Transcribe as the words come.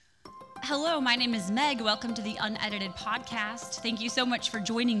Hello, my name is Meg. Welcome to the Unedited Podcast. Thank you so much for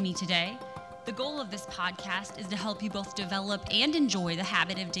joining me today. The goal of this podcast is to help you both develop and enjoy the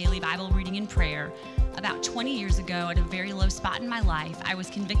habit of daily Bible reading and prayer. About 20 years ago, at a very low spot in my life, I was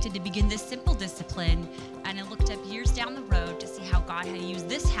convicted to begin this simple discipline, and I looked up years down the road to see how God had used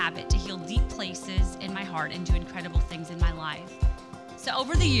this habit to heal deep places in my heart and do incredible things in my life. So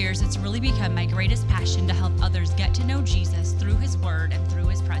over the years, it's really become my greatest passion to help others get to know Jesus through His Word and through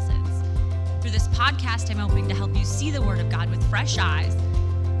His presence. Through this podcast, I'm hoping to help you see the Word of God with fresh eyes,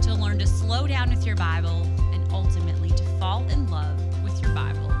 to learn to slow down with your Bible, and ultimately to fall in love with your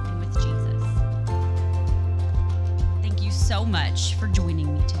Bible and with Jesus. Thank you so much for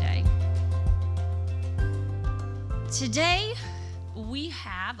joining me today. Today, we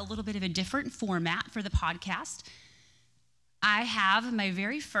have a little bit of a different format for the podcast. I have my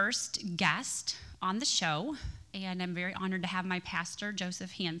very first guest on the show, and I'm very honored to have my pastor,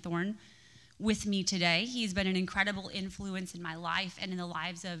 Joseph Hanthorn, with me today. He's been an incredible influence in my life and in the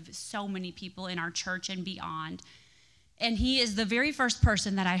lives of so many people in our church and beyond. And he is the very first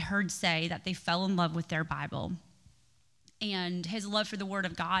person that I heard say that they fell in love with their Bible. And his love for the Word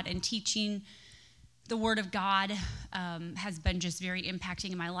of God and teaching the Word of God has been just very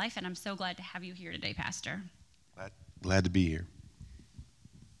impacting in my life. And I'm so glad to have you here today, Pastor. Glad to be here.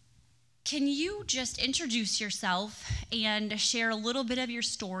 Can you just introduce yourself and share a little bit of your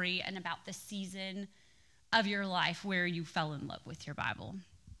story and about the season of your life where you fell in love with your Bible?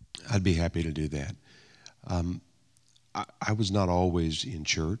 I'd be happy to do that. I was not always in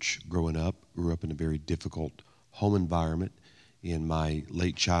church growing up. Grew up in a very difficult home environment in my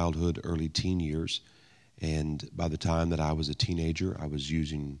late childhood, early teen years. And by the time that I was a teenager, I was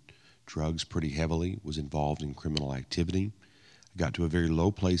using drugs pretty heavily, was involved in criminal activity. I got to a very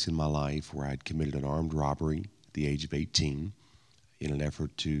low place in my life where I'd committed an armed robbery at the age of 18 in an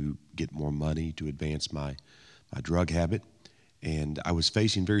effort to get more money to advance my drug habit. And I was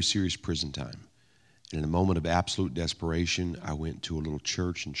facing very serious prison time. And in a moment of absolute desperation, I went to a little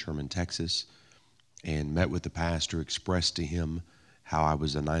church in Sherman, Texas, and met with the pastor, expressed to him how I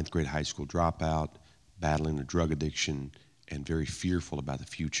was a ninth grade high school dropout, battling a drug addiction, and very fearful about the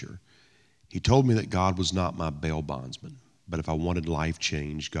future. He told me that God was not my bail bondsman, but if I wanted life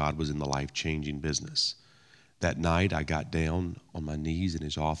change, God was in the life-changing business. That night, I got down on my knees in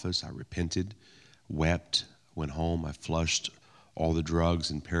his office. I repented, wept, went home. I flushed all the drugs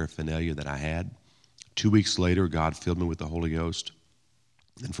and paraphernalia that I had. 2 weeks later, God filled me with the Holy Ghost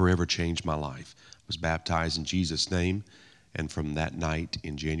and forever changed my life. I was baptized in Jesus' name, and from that night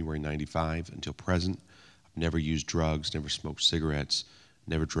in January 95 until present, I've never used drugs, never smoked cigarettes,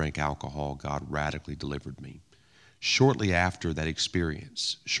 never drank alcohol. God radically delivered me. Shortly after that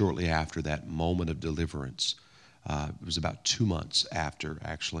experience, shortly after that moment of deliverance, it was about 2 months after,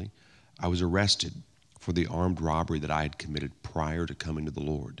 actually, I was arrested for the armed robbery that I had committed prior to coming to the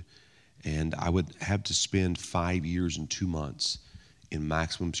Lord. And I would have to spend 5 years and 2 months in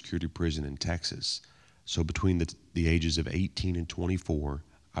maximum security prison in Texas. So between the ages of 18 and 24,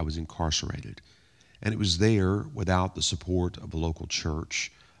 I was incarcerated. And it was there without the support of a local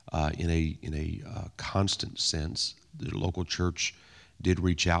church in a constant sense. The local church did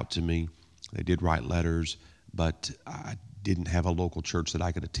reach out to me. They did write letters, but I didn't have a local church that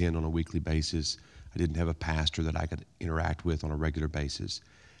I could attend on a weekly basis. I didn't have a pastor that I could interact with on a regular basis.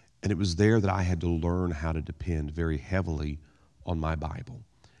 And it was there that I had to learn how to depend very heavily on my Bible.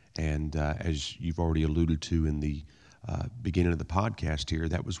 And as you've already alluded to in the beginning of the podcast here,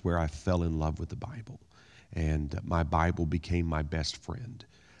 that was where I fell in love with the Bible. And my Bible became my best friend.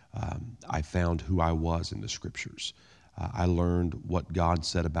 I found who I was in the Scriptures. I learned what God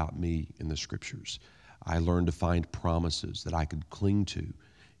said about me in the Scriptures. I learned to find promises that I could cling to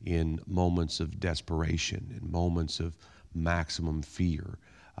in moments of desperation, in moments of maximum fear.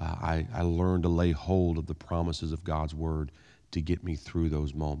 I learned to lay hold of the promises of God's Word to get me through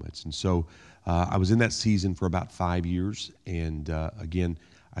those moments. And so I was in that season for about 5 years. And again,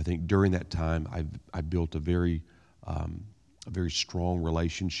 I think during that time, I built a very strong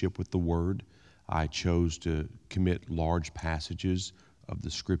relationship with the Word. I chose to commit large passages of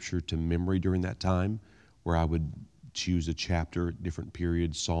the Scripture to memory during that time, where I would choose a chapter at different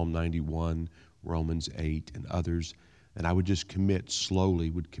periods, Psalm 91, Romans 8, and others, and I would just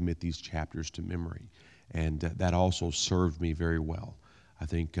would commit these chapters to memory. And that also served me very well. I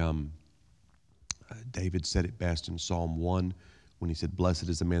think David said it best in Psalm 1 when he said, "Blessed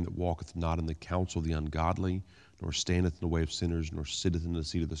is the man that walketh not in the counsel of the ungodly, nor standeth in the way of sinners, nor sitteth in the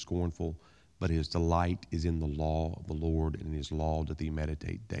seat of the scornful, but his delight is in the law of the Lord, and in his law doth he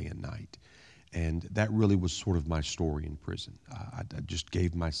meditate day and night." And that really was sort of my story in prison. I just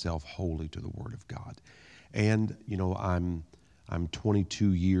gave myself wholly to the Word of God. And, I'm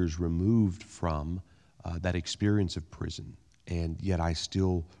 22 years removed from that experience of prison, and yet I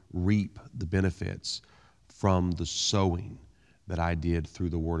still reap the benefits from the sowing that I did through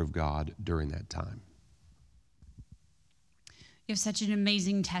the Word of God during that time. You have such an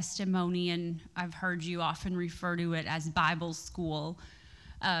amazing testimony, and I've heard you often refer to it as Bible school.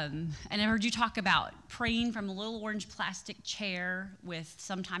 And I heard you talk about praying from a little orange plastic chair with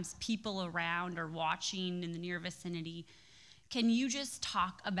sometimes people around or watching in the near vicinity. Can you just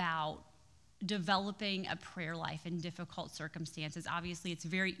talk about developing a prayer life in difficult circumstances? Obviously, it's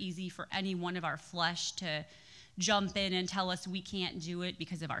very easy for any one of our flesh to jump in and tell us we can't do it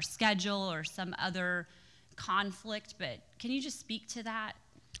because of our schedule or some other conflict, but can you just speak to that?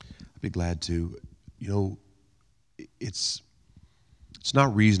 I'd be glad to. It's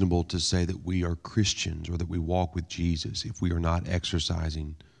not reasonable to say that we are Christians or that we walk with Jesus if we are not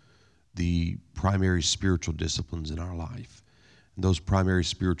exercising the primary spiritual disciplines in our life. And those primary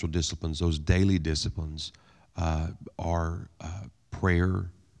spiritual disciplines, those daily disciplines, are prayer,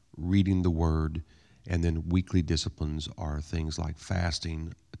 reading the Word, and then weekly disciplines are things like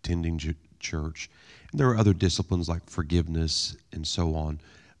fasting, attending church. And there are other disciplines like forgiveness and so on.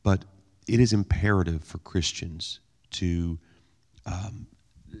 But it is imperative for Christians to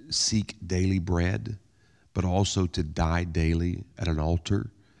seek daily bread, but also to die daily at an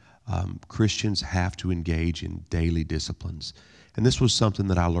altar. Christians have to engage in daily disciplines. And this was something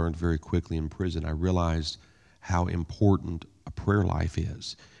that I learned very quickly in prison. I realized how important a prayer life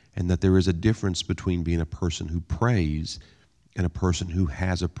is, and that there is a difference between being a person who prays and a person who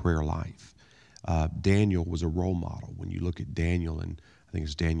has a prayer life. Daniel was a role model. When you look at Daniel, and I think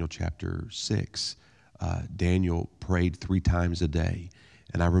it's Daniel chapter 6, Daniel prayed 3 times a day.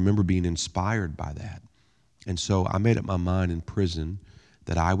 And I remember being inspired by that. And so I made up my mind in prison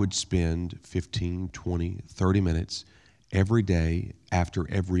that I would spend 15, 20, 30 minutes every day after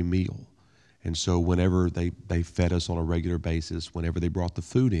every meal. And so whenever they fed us on a regular basis, whenever they brought the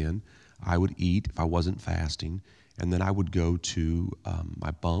food in, I would eat if I wasn't fasting, and then I would go to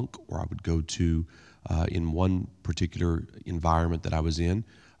my bunk, or I would go to, in one particular environment that I was in,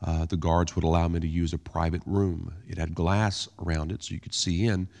 the guards would allow me to use a private room. It had glass around it so you could see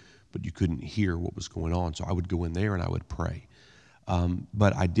in, but you couldn't hear what was going on. So I would go in there and I would pray.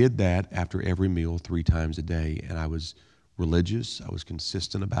 But I did that after every meal 3 times a day, and I was religious. I was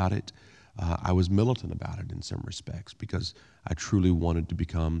consistent about it. I was militant about it in some respects because I truly wanted to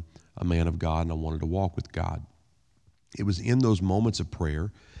become a man of God and I wanted to walk with God. It was in those moments of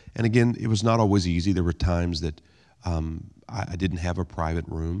prayer, and again, it was not always easy. There were times that I didn't have a private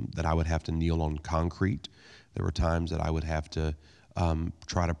room, that I would have to kneel on concrete. There were times that I would have to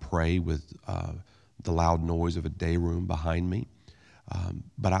try to pray with the loud noise of a day room behind me.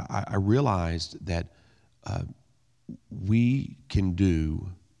 But I realized that we can do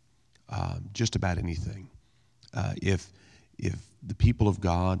just about anything. If the people of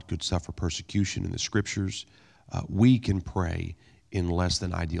God could suffer persecution in the Scriptures, we can pray in less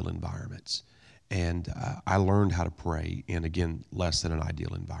than ideal environments. And I learned how to pray in, again, less than an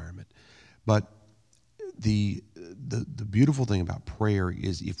ideal environment. But the beautiful thing about prayer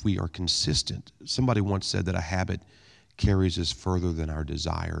is if we are consistent. Somebody once said that a habit carries us further than our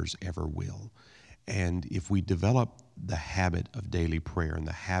desires ever will. And if we develop the habit of daily prayer and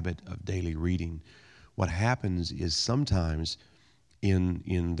the habit of daily reading, what happens is sometimes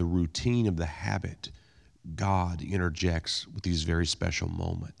in the routine of the habit, God interjects with these very special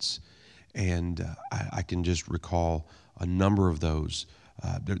moments. And I can just recall a number of those.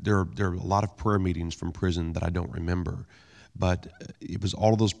 There are a lot of prayer meetings from prison that I don't remember, but it was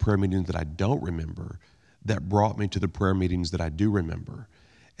all of those prayer meetings that I don't remember that brought me to the prayer meetings that I do remember.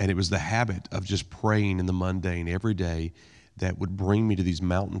 And it was the habit of just praying in the mundane every day that would bring me to these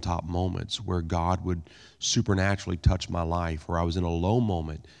mountaintop moments where God would supernaturally touch my life, where I was in a low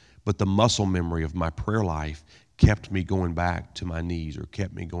moment, but the muscle memory of my prayer life kept me going back to my knees or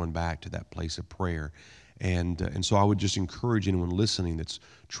kept me going back to that place of prayer. And so I would just encourage anyone listening that's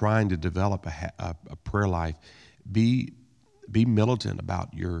trying to develop a prayer life, be militant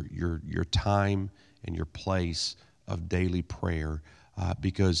about your time and your place of daily prayer,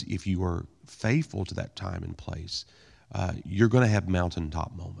 because if you are faithful to that time and place, you're going to have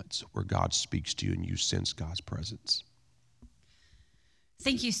mountaintop moments where God speaks to you and you sense God's presence.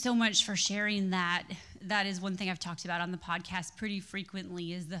 Thank you so much for sharing that. That is one thing I've talked about on the podcast pretty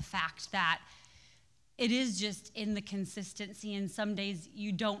frequently, is the fact that it is just in the consistency, and some days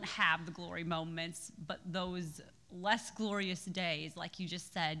you don't have the glory moments, but those less glorious days, like you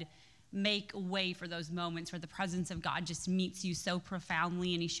just said, make way for those moments where the presence of God just meets you so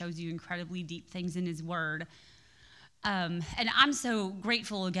profoundly and he shows you incredibly deep things in his word. And I'm so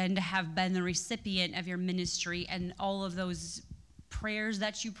grateful again to have been the recipient of your ministry and all of those prayers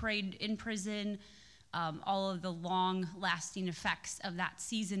that you prayed in prison, all of the long-lasting effects of that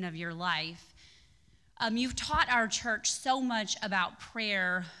season of your life. You've taught our church so much about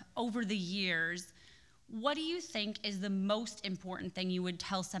prayer over the years. What do you think is the most important thing you would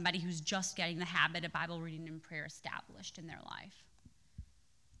tell somebody who's just getting the habit of Bible reading and prayer established in their life?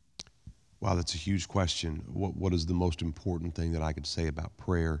 Wow, that's a huge question. What is the most important thing that I could say about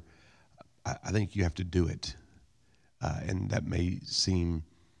prayer? I think you have to do it. And that may seem,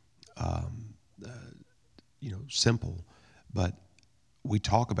 simple, but we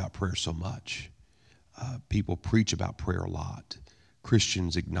talk about prayer so much. People preach about prayer a lot.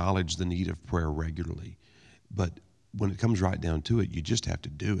 Christians acknowledge the need of prayer regularly. But when it comes right down to it, you just have to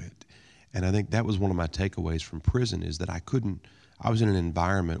do it. And I think that was one of my takeaways from prison is that I was in an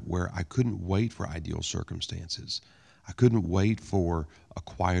environment where I couldn't wait for ideal circumstances. I couldn't wait for a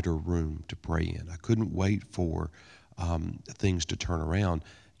quieter room to pray in. I couldn't wait for things to turn around.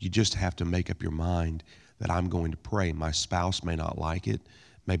 You just have to make up your mind that I'm going to pray. My spouse may not like it.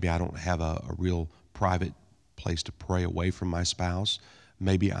 Maybe I don't have a real private place to pray away from my spouse.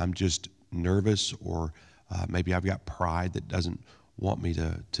 Maybe I'm just nervous, or maybe I've got pride that doesn't want me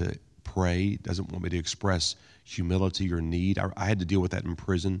to pray, doesn't want me to express humility or need. I had to deal with that in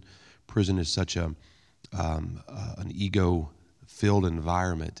prison. Prison is such an ego-filled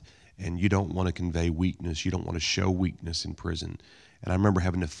environment, and you don't want to convey weakness. You don't want to show weakness in prison. And I remember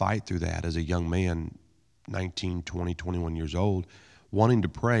having to fight through that as a young man, 19, 20, 21 years old, wanting to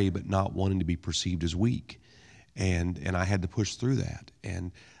pray but not wanting to be perceived as weak. And I had to push through that.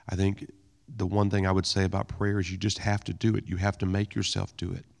 And I think the one thing I would say about prayer is you just have to do it. You have to make yourself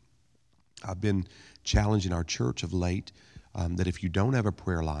do it. I've been challenging our church of late that if you don't have a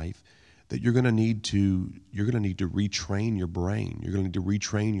prayer life, that you're going to need to retrain your brain. You're going to need to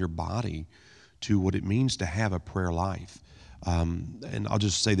retrain your body to what it means to have a prayer life. And I'll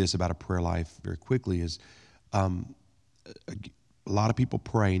just say this about a prayer life very quickly is a lot of people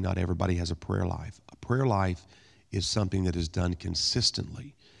pray. Not everybody has a prayer life. A prayer life is something that is done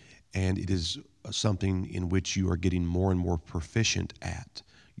consistently, and it is something in which you are getting more and more proficient at.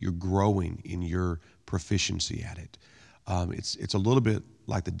 You're growing in your proficiency at it. It's a little bit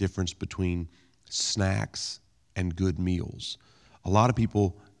like the difference between snacks and good meals. A lot of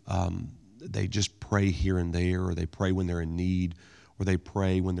people, they just pray here and there, or they pray when they're in need, or they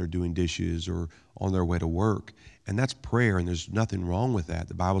pray when they're doing dishes or on their way to work. And that's prayer, and there's nothing wrong with that.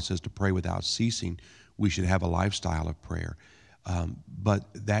 The Bible says to pray without ceasing. We should have a lifestyle of prayer. But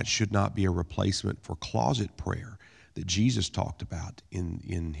that should not be a replacement for closet prayer that Jesus talked about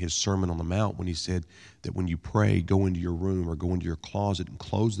in his Sermon on the Mount, when he said that when you pray, go into your room or go into your closet and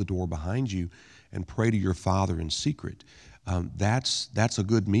close the door behind you and pray to your Father in secret. That's a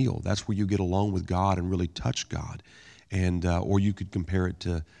good meal. That's where you get alone with God and really touch God. And or you could compare it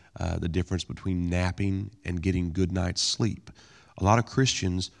to the difference between napping and getting good night's sleep. A lot of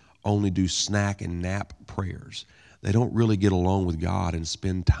Christians only do snack and nap prayers. They don't really get alone with God and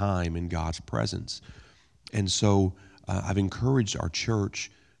spend time in God's presence. And so I've encouraged our church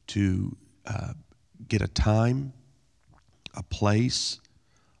to get a time, a place,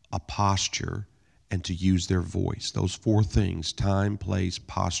 a posture, and to use their voice. Those four things: time, place,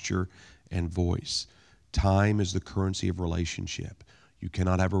 posture, and voice. Time is the currency of relationship. You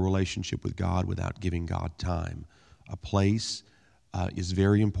cannot have a relationship with God without giving God time. A place is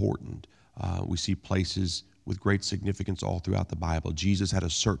very important. We see places with great significance all throughout the Bible. Jesus had a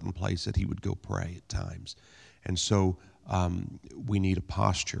certain place that he would go pray at times. And so we need a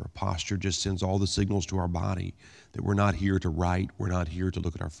posture. A posture just sends all the signals to our body that we're not here to write, we're not here to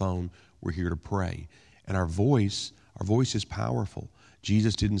look at our phone, we're here to pray. And our voice is powerful.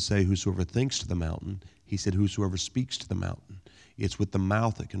 Jesus didn't say whosoever thinks to the mountain, he said whosoever speaks to the mountain. It's with the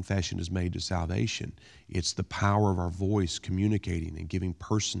mouth that confession is made to salvation. It's the power of our voice communicating and giving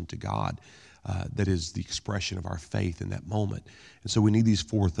person to God that is the expression of our faith in that moment. And so we need these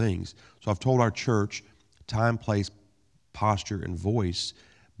four things. So I've told our church, time, place, posture, and voice.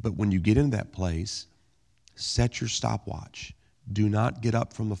 But when you get into that place, set your stopwatch. Do not get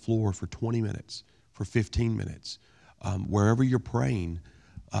up from the floor for 20 minutes, for 15 minutes. Wherever you're praying,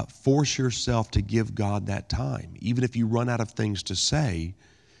 force yourself to give God that time. Even if you run out of things to say,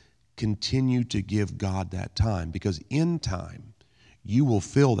 continue to give God that time, because in time, you will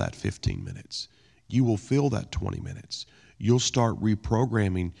fill that 15 minutes. You will fill that 20 minutes. You'll start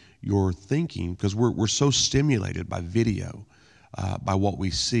reprogramming your thinking, because we're so stimulated by video, by what we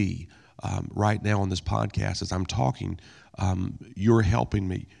see, right now on this podcast as I'm talking. You're helping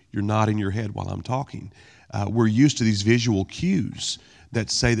me. You're nodding your head while I'm talking. We're used to these visual cues that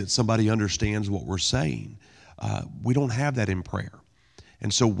say that somebody understands what we're saying. We don't have that in prayer.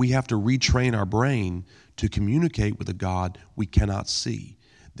 And so we have to retrain our brain to communicate with a God we cannot see,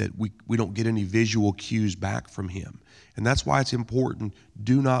 that we don't get any visual cues back from him. And that's why it's important.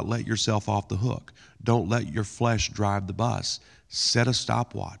 Do not let yourself off the hook. Don't let your flesh drive the bus. Set a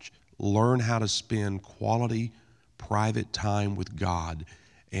stopwatch. Learn how to spend quality, private time with God.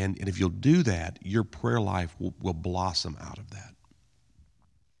 And if you'll do that, your prayer life will blossom out of that.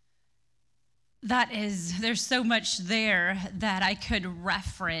 There's so much there that I could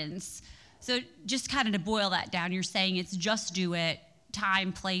reference. So just kind of to boil that down, you're saying it's just do it,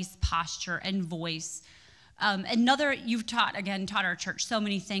 time, place, posture, and voice. You've taught our church so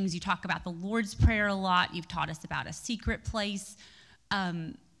many things. You talk about the Lord's Prayer a lot. You've taught us about a secret place.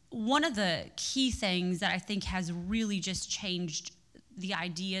 One of the key things that I think has really just changed the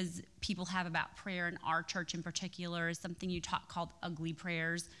ideas people have about prayer in our church in particular is something you taught called ugly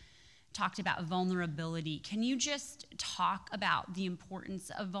prayers. Talked about vulnerability. Can you just talk about the importance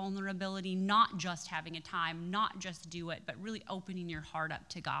of vulnerability, not just having a time, not just do it, but really opening your heart up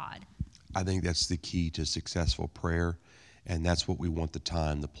to God? I think that's the key to successful prayer, and that's what we want the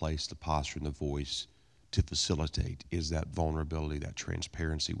time, the place, the posture, and the voice to facilitate, is that vulnerability, that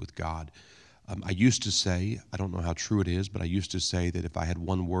transparency with God. I used to say, I don't know how true it is, but I used to say that if I had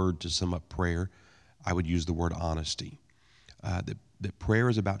one word to sum up prayer, I would use the word honesty. That prayer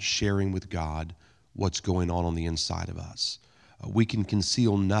is about sharing with God what's going on the inside of us. We can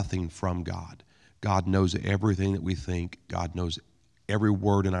conceal nothing from God. God knows everything that we think. God knows every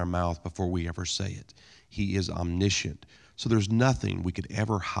word in our mouth before we ever say it. He is omniscient. So there's nothing we could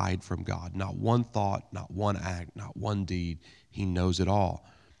ever hide from God. Not one thought, not one act, not one deed. He knows it all.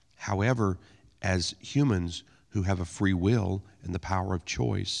 However, as humans who have a free will and the power of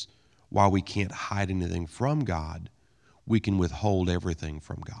choice, while we can't hide anything from God, we can withhold everything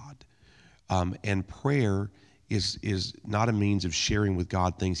from God. And prayer is not a means of sharing with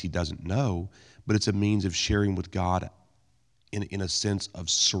God things he doesn't know, but it's a means of sharing with God in a sense of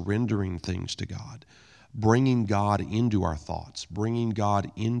surrendering things to God, bringing God into our thoughts, bringing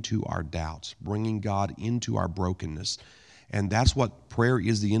God into our doubts, bringing God into our brokenness. And that's what prayer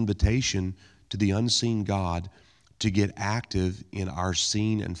is, the invitation to the unseen God to get active in our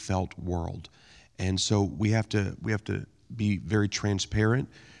seen and felt world. And so we have to be very transparent.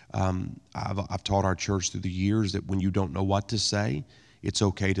 I've taught our church through the years that when you don't know what to say, it's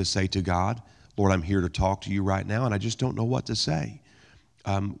okay to say to God, Lord, I'm here to talk to you right now, and I just don't know what to say.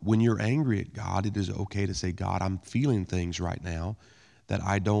 When you're angry at God, it is okay to say, God, I'm feeling things right now that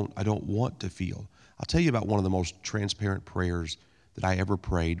I don't want to feel. I'll tell you about one of the most transparent prayers that I ever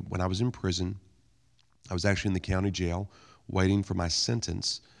prayed. When I was in prison, I was actually in the county jail waiting for my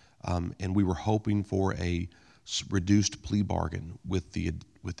sentence, and we were hoping for a reduced plea bargain with the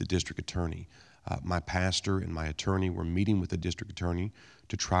district attorney. My pastor and my attorney were meeting with the district attorney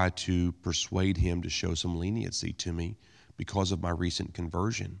to try to persuade him to show some leniency to me because of my recent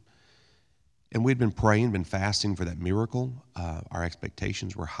conversion. And we'd been praying, been fasting for that miracle. Our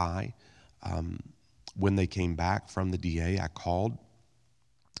expectations were high. When they came back from the DA, I called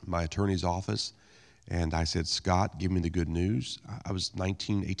my attorney's office and I said, Scott, give me the good news. I was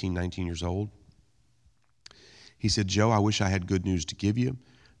 19 years old. He said, Joe, I wish I had good news to give you.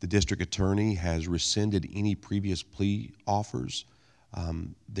 The district attorney has rescinded any previous plea offers.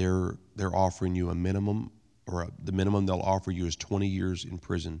 They're offering you a minimum, or the minimum they'll offer you is 20 years in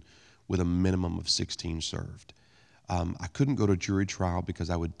prison with a minimum of 16 served. I couldn't go to jury trial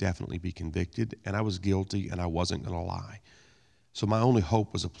because I would definitely be convicted, and I was guilty, and I wasn't going to lie. So my only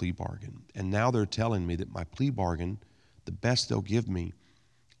hope was a plea bargain. And now they're telling me that my plea bargain, the best they'll give me,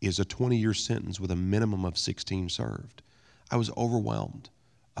 is a 20-year sentence with a minimum of 16 served. I was overwhelmed.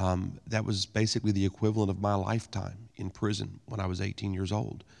 That was basically the equivalent of my lifetime in prison when I was 18 years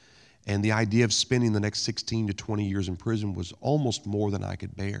old. And the idea of spending the next 16 to 20 years in prison was almost more than I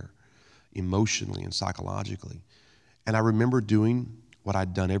could bear, emotionally and psychologically. And I remember doing what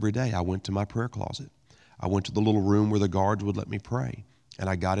I'd done every day. I went to my prayer closet. I went to the little room where the guards would let me pray. And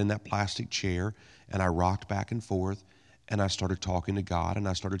I got in that plastic chair and I rocked back and forth and I started talking to God and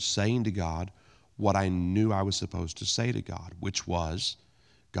I started saying to God what I knew I was supposed to say to God, which was,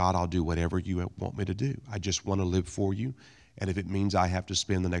 God, I'll do whatever you want me to do. I just want to live for you. And if it means I have to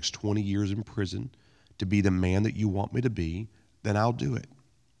spend the next 20 years in prison to be the man that you want me to be, then I'll do it.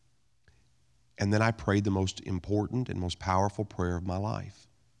 And then I prayed the most important and most powerful prayer of my life.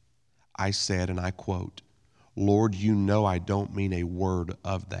 I said, and I quote, Lord, you know I don't mean a word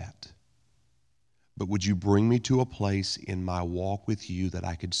of that. But would you bring me to a place in my walk with you that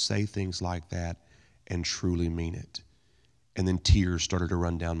I could say things like that and truly mean it? And then tears started to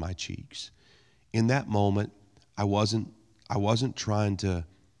run down my cheeks. In that moment, I wasn't trying to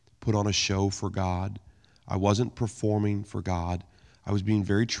put on a show for God. I wasn't performing for God. I was being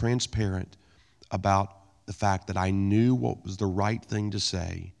very transparent about the fact that I knew what was the right thing to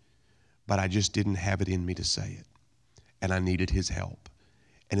say, but I just didn't have it in me to say it. And I needed his help.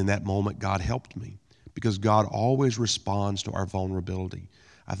 And in that moment, God helped me, because God always responds to our vulnerability.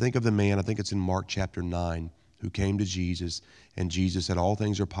 I think of the man, I think it's in Mark chapter 9, who came to Jesus, and Jesus said, all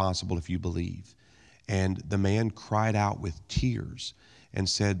things are possible if you believe. And the man cried out with tears and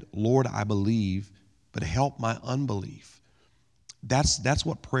said, Lord, I believe, but help my unbelief. That's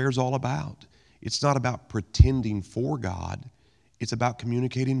what prayer's all about. It's not about pretending for God. It's about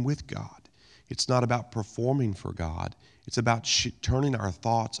communicating with God. It's not about performing for God. It's about turning our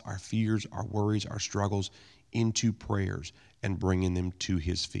thoughts, our fears, our worries, our struggles into prayers and bringing them to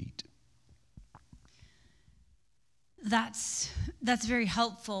his feet. That's very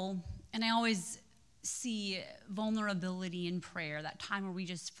helpful. And I always see vulnerability in prayer, that time where we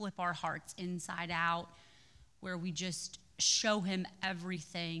just flip our hearts inside out, where we just show him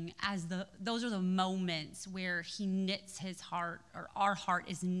everything, as those are the moments where he knits his heart, or our heart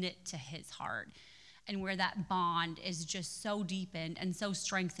is knit to his heart, and where that bond is just so deepened and so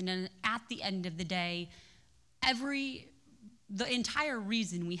strengthened. And at the end of the day, the entire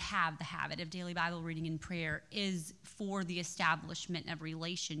reason we have the habit of daily Bible reading and prayer is for the establishment of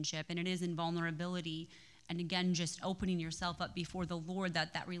relationship, and it is in vulnerability, and again, just opening yourself up before the Lord,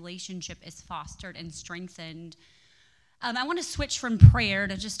 that relationship is fostered and strengthened. I want to switch from prayer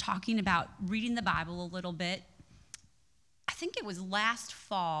to just talking about reading the Bible a little bit. I think it was last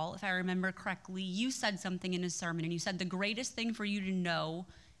fall, if I remember correctly, you said something in a sermon, and you said the greatest thing for you to know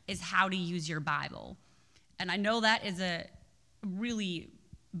is how to use your Bible. And I know that is a really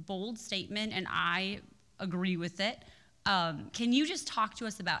bold statement, and I agree with it. Can you just talk to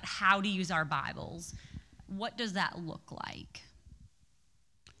us about how to use our Bibles? What does that look like?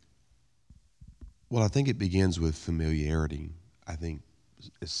 Well, I think it begins with familiarity. I think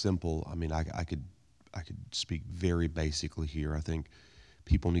it's simple. I mean, I could speak very basically here. I think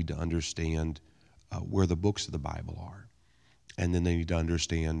people need to understand where the books of the Bible are, and then they need to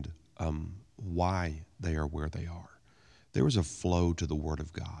understand why they are where they are. There is a flow to the Word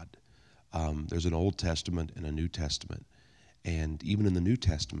of God. There's an Old Testament and a New Testament, and even in the New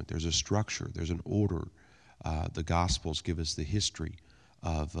Testament, there's a structure, there's an order. The Gospels give us the history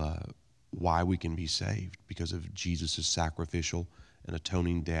of why we can be saved, because of Jesus' sacrificial and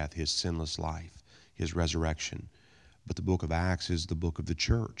atoning death, his sinless life, his resurrection. But the book of Acts is the book of the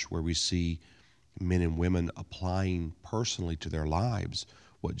church, where we see men and women applying personally to their lives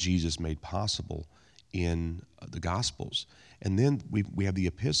what Jesus made possible in the Gospels. And then we have the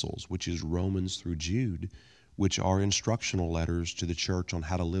epistles, which is Romans through Jude, which are instructional letters to the church on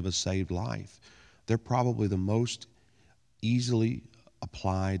how to live a saved life. They're probably the most easily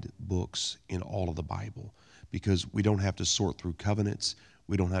applied books in all of the Bible, because we don't have to sort through covenants.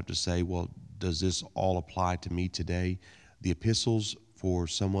 We don't have to say, well, does this all apply to me today? The epistles for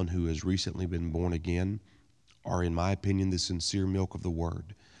someone who has recently been born again are, in my opinion, the sincere milk of the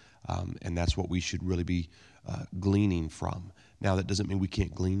Word. And that's what we should really be gleaning from. Now, that doesn't mean we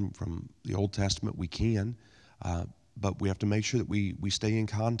can't glean from the Old Testament. We can, but we have to make sure that we stay in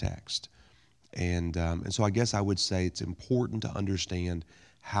context. And so I guess I would say it's important to understand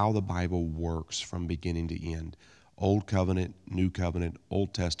how the Bible works from beginning to end. Old Covenant, New Covenant,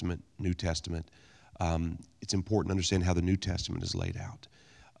 Old Testament, New Testament. It's important to understand how the New Testament is laid out.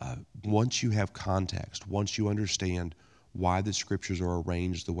 Once you have context, once you understand why the Scriptures are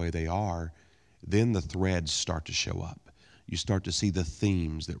arranged the way they are, then the threads start to show up. You start to see the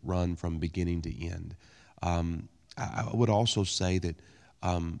themes that run from beginning to end. I would also say that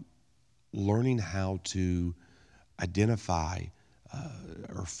learning how to identify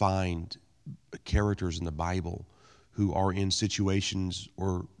or find characters in the Bible who are in situations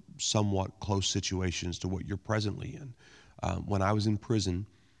or somewhat close situations to what you're presently in. When I was in prison,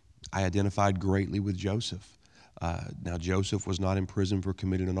 I identified greatly with Joseph. Now, Joseph was not in prison for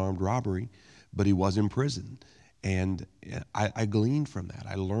committing an armed robbery, but he was in prison. And I gleaned from that.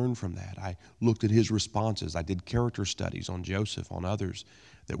 I learned from that. I looked at his responses. I did character studies on Joseph, on others,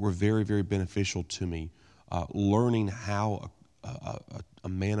 that were very, very beneficial to me, learning how a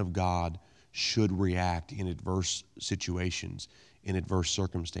man of God should react in adverse situations, in adverse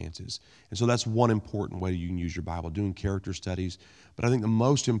circumstances. And so that's one important way you can use your Bible, doing character studies. But I think the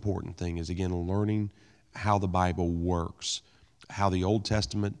most important thing is, again, learning how the Bible works, how the Old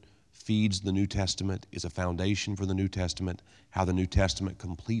Testament feeds the New Testament, is a foundation for the New Testament, how the New Testament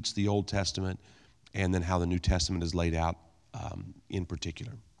completes the Old Testament, and then how the New Testament is laid out in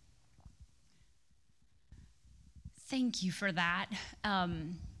particular. Thank you for that.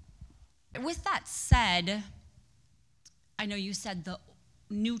 With that said, I know you said the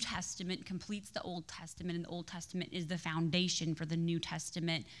New Testament completes the Old Testament, and the Old Testament is the foundation for the New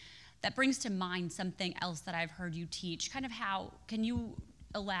Testament. That brings to mind something else that I've heard you teach. Can you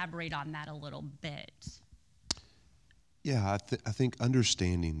elaborate on that a little bit? Yeah, I think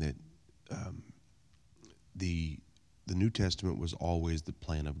understanding that the New Testament was always the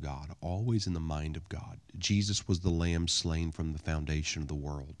plan of God, always in the mind of God. Jesus was the lamb slain from the foundation of the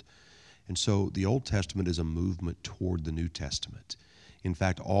world. And so the Old Testament is a movement toward the New Testament. In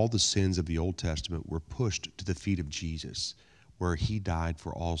fact, all the sins of the Old Testament were pushed to the feet of Jesus, where he died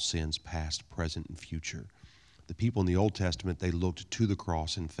for all sins, past, present, and future. The people in the Old Testament, they looked to the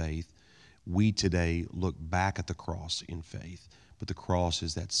cross in faith. We today look back at the cross in faith, but the cross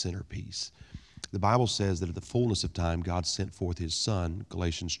is that centerpiece. The Bible says that at the fullness of time, God sent forth his Son,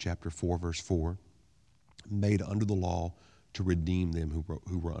 Galatians chapter 4, verse 4, made under the law to redeem them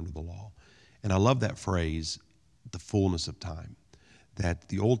who were under the law. And I love that phrase, the fullness of time, that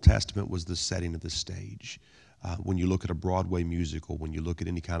the Old Testament was the setting of the stage. When you look at a Broadway musical, when you look at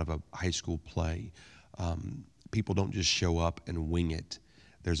any kind of a high school play, people don't just show up and wing it.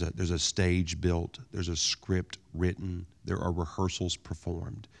 There's a stage built, there's a script written, there are rehearsals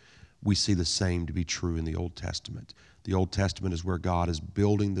performed. We see the same to be true in the Old Testament. The Old Testament is where God is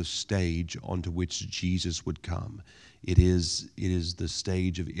building the stage onto which Jesus would come. It is the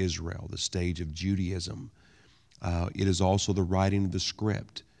stage of Israel, the stage of Judaism. It is also the writing of the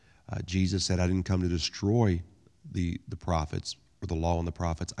script. Jesus said, I didn't come to destroy the prophets or the law and the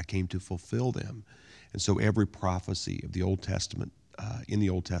prophets. I came to fulfill them. And so every prophecy of the Old Testament, in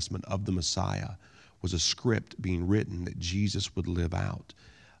the Old Testament of the Messiah, was a script being written that Jesus would live out.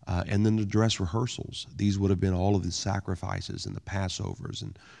 And then the dress rehearsals. These would have been all of the sacrifices and the Passovers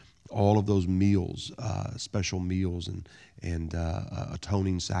and all of those meals, special meals and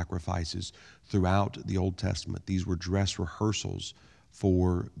atoning sacrifices throughout the Old Testament. These were dress rehearsals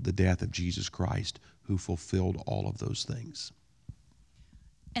for the death of Jesus Christ, who fulfilled all of those things.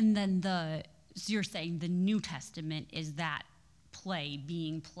 And then so you're saying the New Testament is that play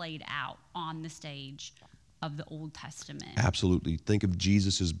being played out on the stage of the Old Testament. Absolutely. Think of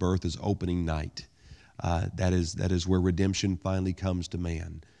Jesus' birth as opening night. That is where redemption finally comes to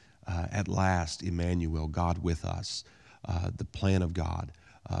man. At last, Emmanuel, God with us, the plan of God,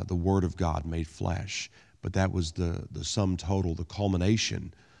 the Word of God made flesh. But that was the sum total, the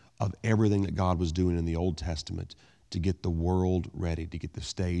culmination of everything that God was doing in the Old Testament to get the world ready, to get the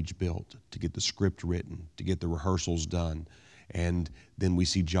stage built, to get the script written, to get the rehearsals done. And then we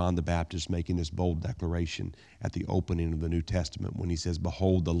see John the Baptist making this bold declaration at the opening of the New Testament when he says,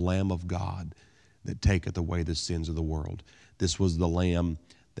 "Behold, the Lamb of God that taketh away the sins of the world." This was the Lamb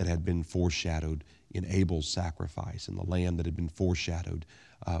that had been foreshadowed in Abel's sacrifice, and the Lamb that had been foreshadowed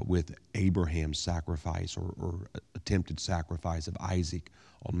with Abraham's sacrifice or attempted sacrifice of Isaac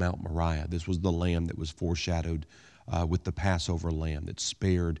on Mount Moriah. This was the Lamb that was foreshadowed with the Passover lamb that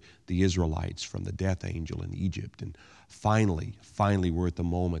spared the Israelites from the death angel in Egypt. And finally, we're at the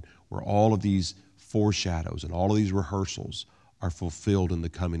moment where all of these foreshadows and all of these rehearsals are fulfilled in the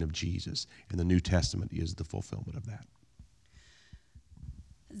coming of Jesus. And the New Testament is the fulfillment of that.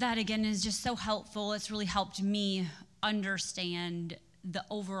 That, again, is just so helpful. It's really helped me understand the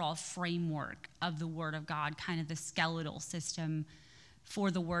overall framework of the Word of God, kind of the skeletal system for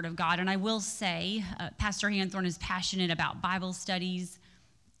the Word of God. And I will say, Pastor Hanthorne is passionate about Bible studies.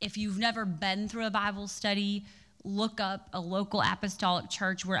 If you've never been through a Bible study, look up a local apostolic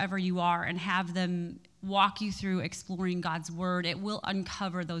church wherever you are and have them walk you through exploring God's Word. It will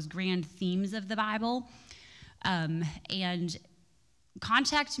uncover those grand themes of the Bible. And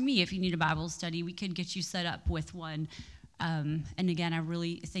contact me if you need a Bible study. We could get you set up with one. And again, I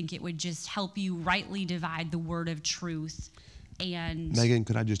really think it would just help you rightly divide the word of truth. And Megan,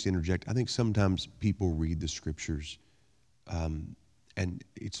 could I just interject? I think sometimes people read the scriptures and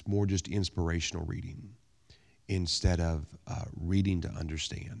it's more just inspirational reading instead of reading to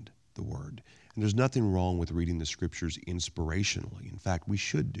understand the word. And there's nothing wrong with reading the scriptures inspirationally. In fact, we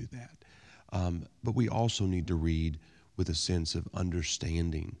should do that. But we also need to read with a sense of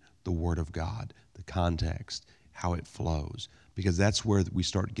understanding the Word of God, the context, how it flows, because that's where we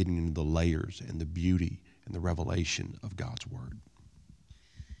start getting into the layers and the beauty and the revelation of God's Word.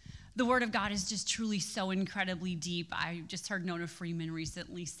 The Word of God is just truly so incredibly deep. I just heard Nona Freeman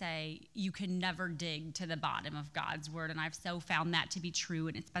recently say, you can never dig to the bottom of God's Word, and I've so found that to be true,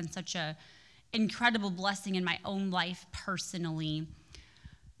 and it's been such a incredible blessing in my own life personally.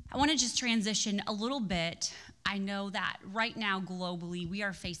 I want to just transition a little bit. I know that right now globally we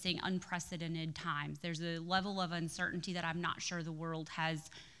are facing unprecedented times. There's a level of uncertainty that I'm not sure the world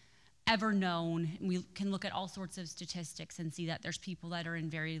has ever known. We can look at all sorts of statistics and see that there's people that are in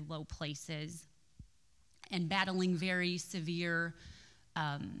very low places and battling very severe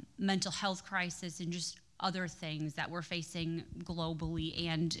mental health crisis and just other things that we're facing globally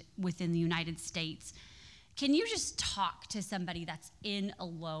and within the United States. Can you just talk to somebody that's in a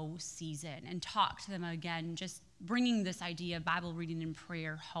low season and talk to them again, just bringing this idea of Bible reading and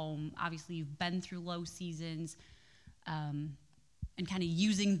prayer home? Obviously, you've been through low seasons, and kind of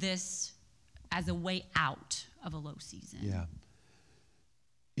using this as a way out of a low season. Yeah.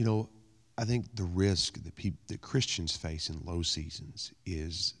 I think the risk that Christians face in low seasons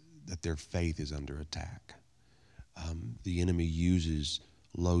is that their faith is under attack. The enemy uses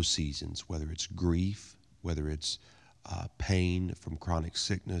low seasons, whether it's grief, whether it's pain from chronic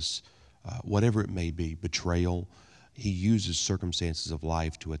sickness, whatever it may be, betrayal. He uses circumstances of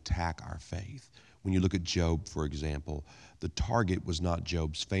life to attack our faith. When you look at Job, for example, the target was not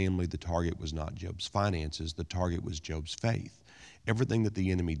Job's family, the target was not Job's finances, the target was Job's faith. Everything that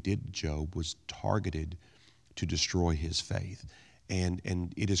the enemy did to Job was targeted to destroy his faith. And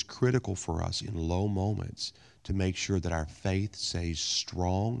it is critical for us in low moments to make sure that our faith stays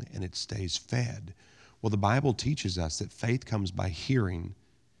strong and it stays fed. Well, the Bible teaches us that faith comes by hearing,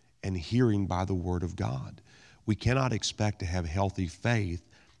 and hearing by the Word of God. We cannot expect to have healthy faith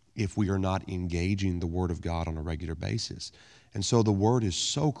if we are not engaging the Word of God on a regular basis. And so the Word is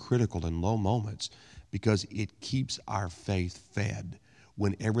so critical in low moments because it keeps our faith fed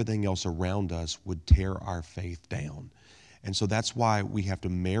when everything else around us would tear our faith down. And so that's why we have to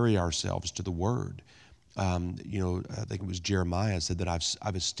marry ourselves to the Word. I think it was Jeremiah said that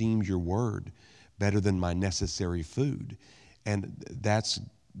I've esteemed your Word better than my necessary food. And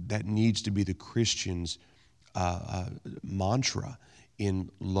that needs to be the Christian's mantra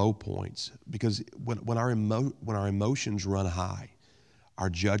in low points, because when our emotions run high, our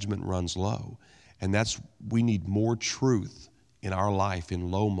judgment runs low, and we need more truth in our life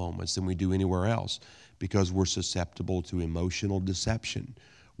in low moments than we do anywhere else, because we're susceptible to emotional deception.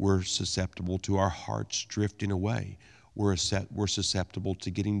 We're susceptible to our hearts drifting away. We're susceptible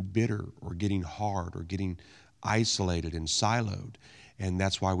to getting bitter or getting hard or getting isolated and siloed. And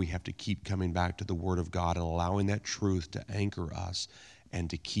that's why we have to keep coming back to the Word of God and allowing that truth to anchor us and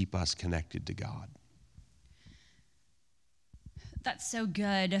to keep us connected to God. That's so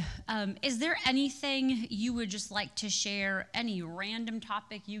good. Is there anything you would just like to share, any random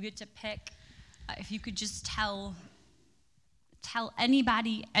topic you get to pick? If you could just tell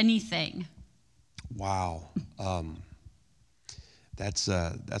anybody anything. Wow.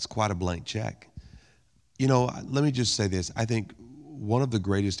 That's quite a blank check. Let me just say this. I think one of the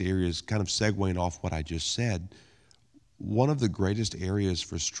greatest areas, kind of segueing off what I just said, one of the greatest areas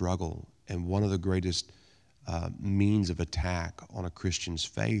for struggle and one of the greatest means of attack on a Christian's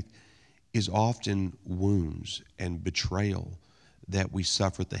faith is often wounds and betrayal that we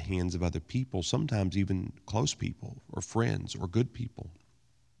suffer at the hands of other people, sometimes even close people or friends or good people.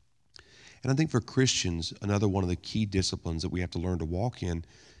 And I think for Christians, another one of the key disciplines that we have to learn to walk in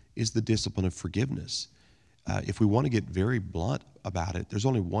is the discipline of forgiveness. If we want to get very blunt about it, there's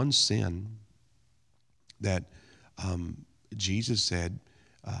only one sin that Jesus said,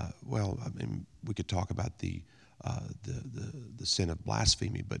 we could talk about the sin of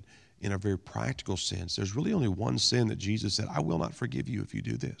blasphemy, but in a very practical sense, there's really only one sin that Jesus said, I will not forgive you if you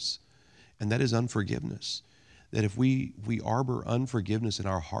do this, and that is unforgiveness. That if we harbor unforgiveness in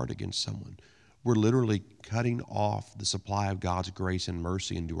our heart against someone, we're literally cutting off the supply of God's grace and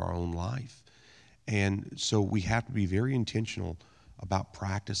mercy into our own life. And so we have to be very intentional about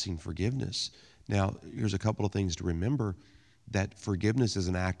practicing forgiveness. Now, here's a couple of things to remember, that forgiveness is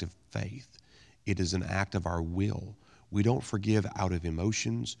an act of faith. It is an act of our will. We don't forgive out of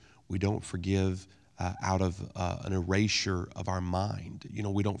emotions. We don't forgive out of an erasure of our mind.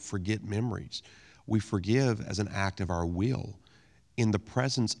 We don't forget memories. We forgive as an act of our will in the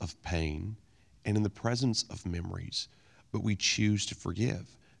presence of pain and in the presence of memories, but we choose to forgive.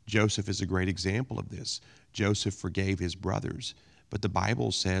 Joseph is a great example of this. Joseph forgave his brothers, but the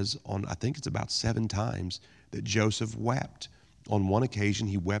Bible says I think it's about 7 times that Joseph wept. On one occasion,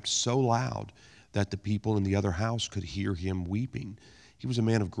 he wept so loud that the people in the other house could hear him weeping. He was a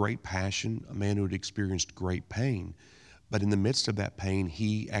man of great passion, a man who had experienced great pain. But in the midst of that pain,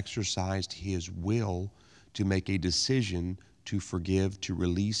 he exercised his will to make a decision to forgive, to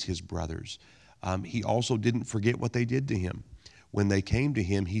release his brothers. He also didn't forget what they did to him. When they came to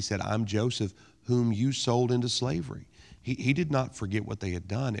him, he said, I'm Joseph, whom you sold into slavery. He did not forget what they had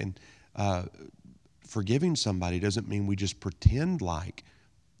done. And forgiving somebody doesn't mean we just pretend like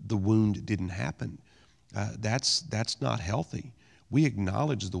the wound didn't happen. That's not healthy. We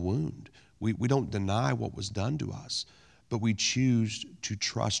acknowledge the wound. We don't deny what was done to us, but we choose to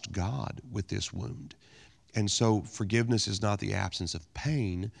trust God with this wound. And so forgiveness is not the absence of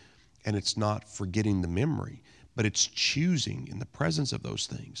pain, and it's not forgetting the memory, but it's choosing in the presence of those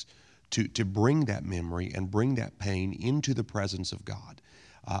things to bring that memory and bring that pain into the presence of God.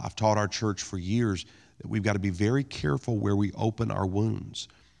 I've taught our church for years that we've got to be very careful where we open our wounds.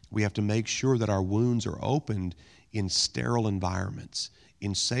 We have to make sure that our wounds are opened in sterile environments,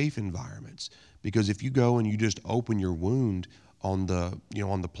 in safe environments. Because if you go and you just open your wound on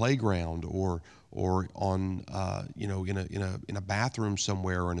the playground or on in a bathroom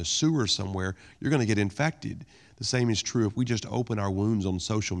somewhere or in a sewer somewhere, you're going to get infected. The same is true if we just open our wounds on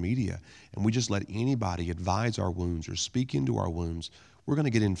social media and we just let anybody advise our wounds or speak into our wounds. We're going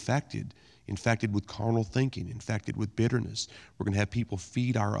to get infected with carnal thinking, infected with bitterness. We're going to have people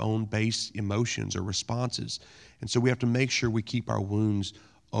feed our own base emotions or responses. And so we have to make sure we keep our wounds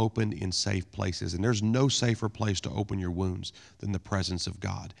open in safe places. And there's no safer place to open your wounds than the presence of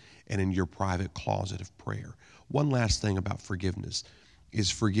God and in your private closet of prayer. One last thing about forgiveness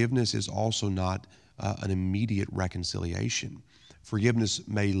is also not an immediate reconciliation. Forgiveness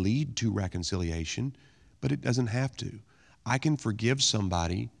may lead to reconciliation, but it doesn't have to. I can forgive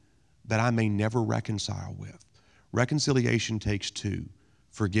somebody that I may never reconcile with. Reconciliation takes two.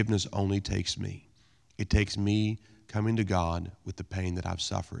 Forgiveness only takes me. It takes me coming to God with the pain that I've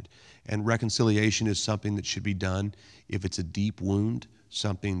suffered. And reconciliation is something that should be done if it's a deep wound,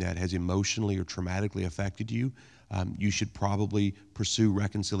 something that has emotionally or traumatically affected you. You should probably pursue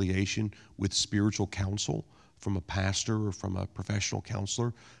reconciliation with spiritual counsel from a pastor or from a professional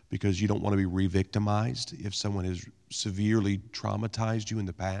counselor, because you don't want to be re-victimized if someone has severely traumatized you in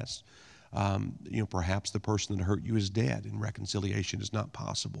the past. Perhaps the person that hurt you is dead and reconciliation is not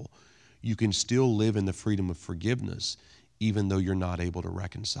possible. You can still live in the freedom of forgiveness even though you're not able to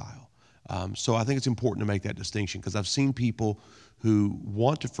reconcile. So I think it's important to make that distinction, because I've seen people who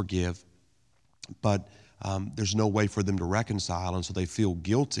want to forgive, but there's no way for them to reconcile, and so they feel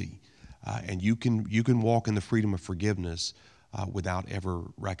guilty. And you can walk in the freedom of forgiveness without ever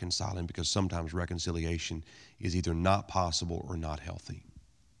reconciling, because sometimes reconciliation is either not possible or not healthy.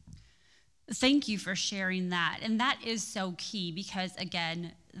 Thank you for sharing that. And that is so key, because,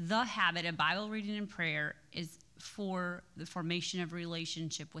 again, the habit of Bible reading and prayer is for the formation of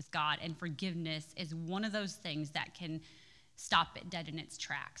relationship with God, and forgiveness is one of those things that can stop it dead in its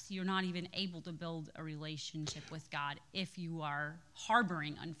tracks. You're not even able to build a relationship with God if you are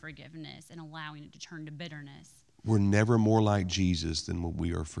harboring unforgiveness and allowing it to turn to bitterness. We're never more like Jesus than when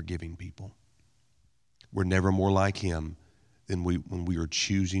we are forgiving people. We're never more like him than when we are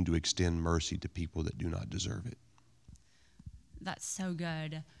choosing to extend mercy to people that do not deserve it. That's so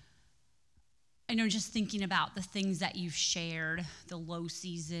good. I know, just thinking about the things that you've shared, the low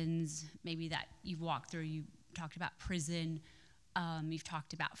seasons, maybe that you've walked through. You talked about prison, you've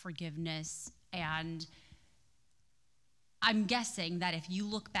talked about forgiveness, and I'm guessing that if you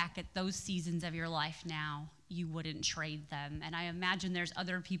look back at those seasons of your life now, you wouldn't trade them. And I imagine there's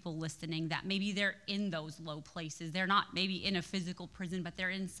other people listening that maybe they're in those low places. They're not maybe in a physical prison, but they're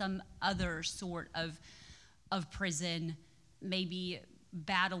in some other sort of prison, maybe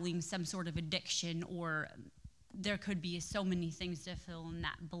battling some sort of addiction, or there could be so many things to fill in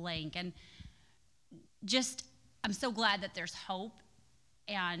that blank. And just, I'm so glad that there's hope.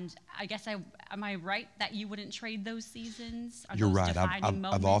 And I guess am I right that you wouldn't trade those seasons? You're right.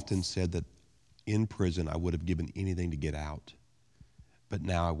 I've often said that in prison I would have given anything to get out, but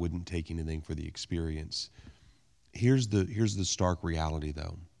now I wouldn't take anything for the experience. Here's the stark reality,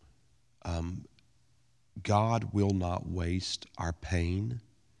 though. God will not waste our pain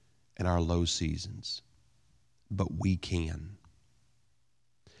and our low seasons, but we can.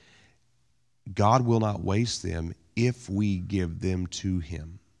 God will not waste them if we give them to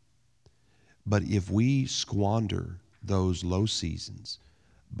him. But if we squander those low seasons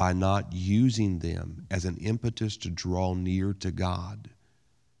by not using them as an impetus to draw near to God,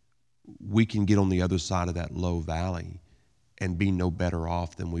 we can get on the other side of that low valley and be no better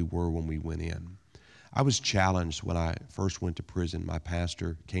off than we were when we went in. I was challenged when I first went to prison. My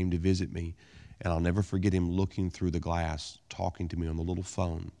pastor came to visit me, and I'll never forget him looking through the glass, talking to me on the little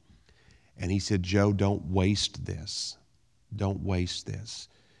phone. And he said, "Joe, don't waste this. Don't waste this.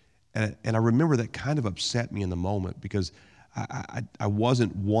 And I remember that kind of upset me in the moment because I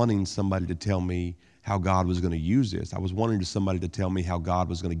wasn't wanting somebody to tell me how God was going to use this. I was wanting somebody to tell me how God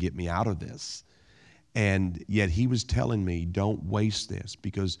was going to get me out of this. And yet he was telling me, don't waste this,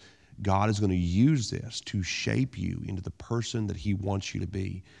 because God is going to use this to shape you into the person that he wants you to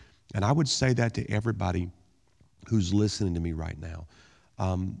be. And I would say that to everybody who's listening to me right now.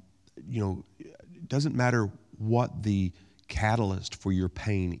 It doesn't matter what the catalyst for your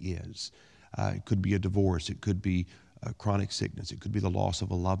pain is. It could be a divorce. It could be a chronic sickness. It could be the loss of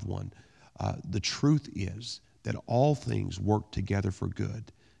a loved one. The truth is that all things work together for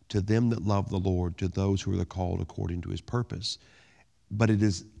good to them that love the Lord, to those who are called according to his purpose. But it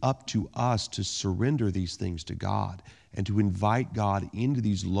is up to us to surrender these things to God and to invite God into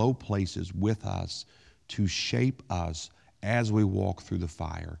these low places with us to shape us as we walk through the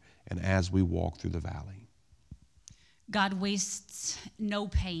fire and as we walk through the valley. God wastes no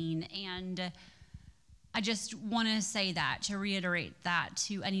pain, and I just want to say that, to reiterate that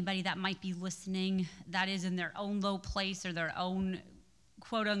to anybody that might be listening that is in their own low place or their own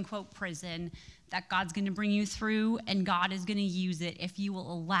quote-unquote prison, that God's going to bring you through, and God is going to use it if you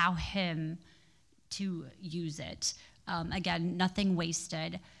will allow him to use it. Again, nothing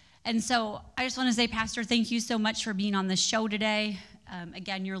wasted. And so I just want to say, Pastor, thank you so much for being on the show today.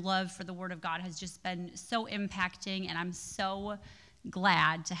 Again, your love for the Word of God has just been so impacting, and I'm so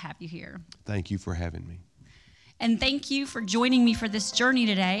glad to have you here. Thank you for having me. And thank you for joining me for this journey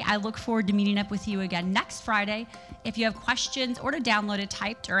today. I look forward to meeting up with you again next Friday. If you have questions or to download a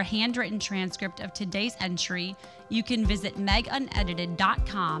typed or a handwritten transcript of today's entry, you can visit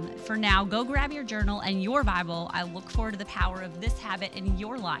megunedited.com. For now, go grab your journal and your Bible. I look forward to the power of this habit in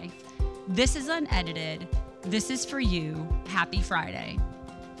your life. This is Unedited. This is for you. Happy Friday.